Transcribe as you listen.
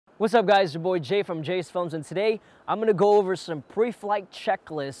What's up guys, your boy Jay from JSFILMZ, and today I'm going to go over some pre-flight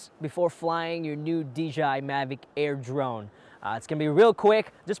checklists before flying your new DJI Mavic Air drone. It's going to be real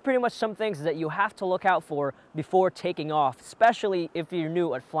quick, just pretty much some things that you have to look out for before taking off, especially if you're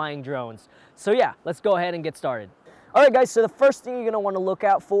new at flying drones. So yeah, let's go ahead and get started. Alright guys, so the first thing you're going to want to look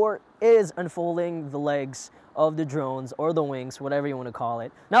out for is unfolding the legs of the drones, or the wings, whatever you want to call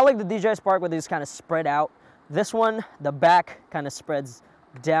it. Not like the DJI Spark where they just kind of spread out. This one, the back kind of spreads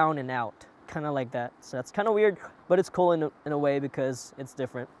down and out, kind of like that. So that's kind of weird, but it's cool in a way because it's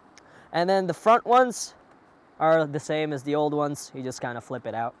different. And then the front ones are the same as the old ones. You just kind of flip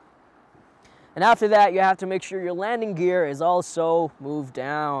it out. And after that, you have to make sure your landing gear is also moved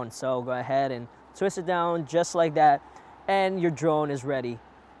down. So go ahead and twist it down just like that, and your drone is ready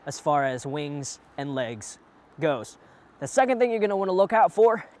as far as wings and legs goes. The second thing you're going to want to look out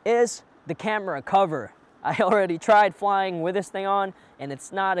for is the camera cover. I already tried flying with this thing on, and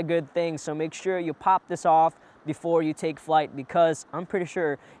it's not a good thing, so make sure you pop this off before you take flight, because I'm pretty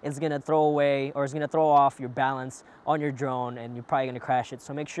sure it's going to throw away, or it's going to throw off your balance on your drone, and you're probably going to crash it.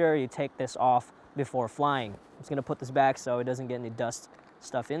 So make sure you take this off before flying. I'm just going to put this back so it doesn't get any dust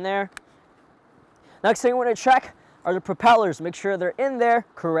stuff in there. Next thing you want to check are the propellers. Make sure they're in there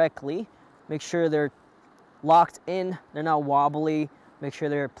correctly. Make sure they're locked in, they're not wobbly. Make sure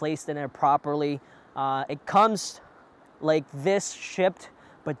they're placed in there properly. It comes like this shipped,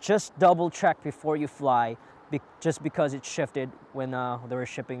 but just double check before you fly, just because it shifted when they were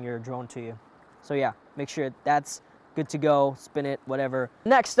shipping your drone to you. So yeah, make sure that's good to go, spin it, whatever.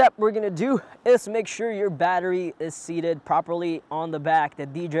 Next step we're gonna do is make sure your battery is seated properly on the back. The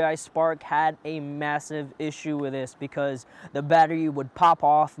DJI Spark had a massive issue with this because the battery would pop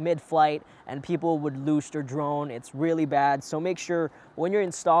off mid-flight and people would lose their drone. It's really bad. So make sure when you're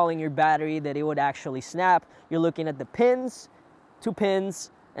installing your battery that it would actually snap. You're looking at the pins, 2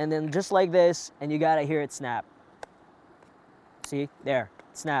 pins, and then just like this, and you gotta hear it snap. See, there,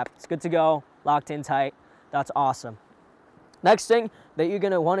 snap. It's good to go, locked in tight. That's awesome. Next thing that you're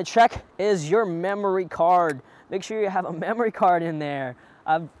gonna want to check is your memory card. Make sure you have a memory card in there.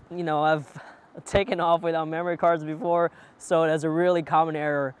 I've taken off without memory cards before, so that's a really common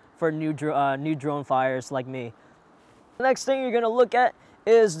error for new drone flyers like me. The next thing you're gonna look at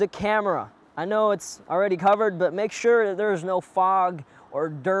is the camera. I know it's already covered, but make sure that there's no fog or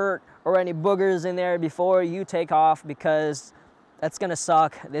dirt or any boogers in there before you take off, because that's gonna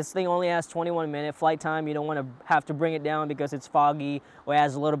suck. This thing only has 21-minute flight time. You don't wanna have to bring it down because it's foggy or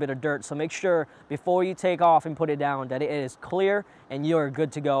has a little bit of dirt. So make sure before you take off and put it down that it is clear and you're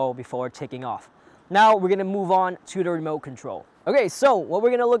good to go before taking off. Now we're gonna move on to the remote control. Okay, so what we're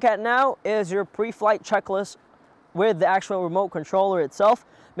gonna look at now is your pre-flight checklist with the actual remote controller itself.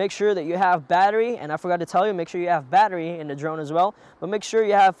 Make sure that you have battery, and I forgot to tell you, make sure you have battery in the drone as well. But make sure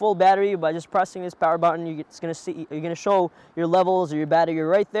you have full battery by just pressing this power button. You're gonna show your levels of your battery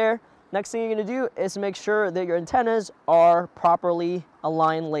right there. Next thing you're gonna do is make sure that your antennas are properly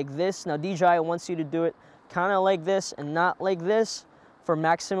aligned like this. Now DJI wants you to do it kind of like this and not like this for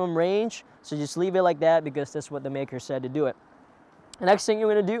maximum range. So just leave it like that because that's what the maker said to do it. The next thing you're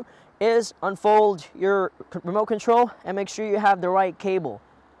gonna do is unfold your remote control and make sure you have the right cable.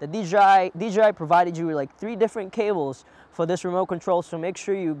 The DJI provided you with like 3 different cables for this remote control, so make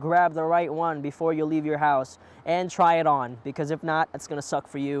sure you grab the right one before you leave your house and try it on, because if not, it's gonna suck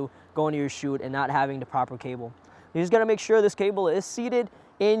for you going to your shoot and not having the proper cable. You just gotta make sure this cable is seated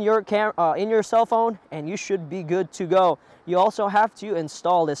in your cell phone, and you should be good to go. You also have to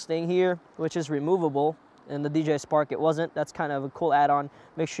install this thing here, which is removable. In the DJI Spark it wasn't. That's kind of a cool add-on.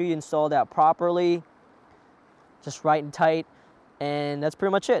 Make sure you install that properly, just right and tight. And that's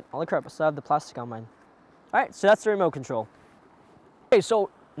pretty much it. Holy crap, I still have the plastic on mine. All right, so that's the remote control. Okay, so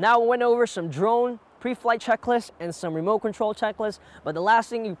now we went over some drone pre-flight checklists and some remote control checklists, but the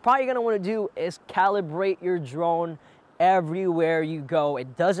last thing you're probably gonna wanna do is calibrate your drone everywhere you go.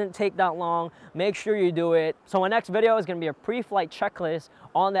 It doesn't take that long. Make sure you do it. So my next video is gonna be a pre-flight checklist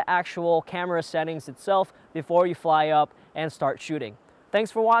on the actual camera settings itself before you fly up and start shooting. Thanks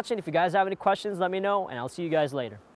for watching. If you guys have any questions, let me know, and I'll see you guys later.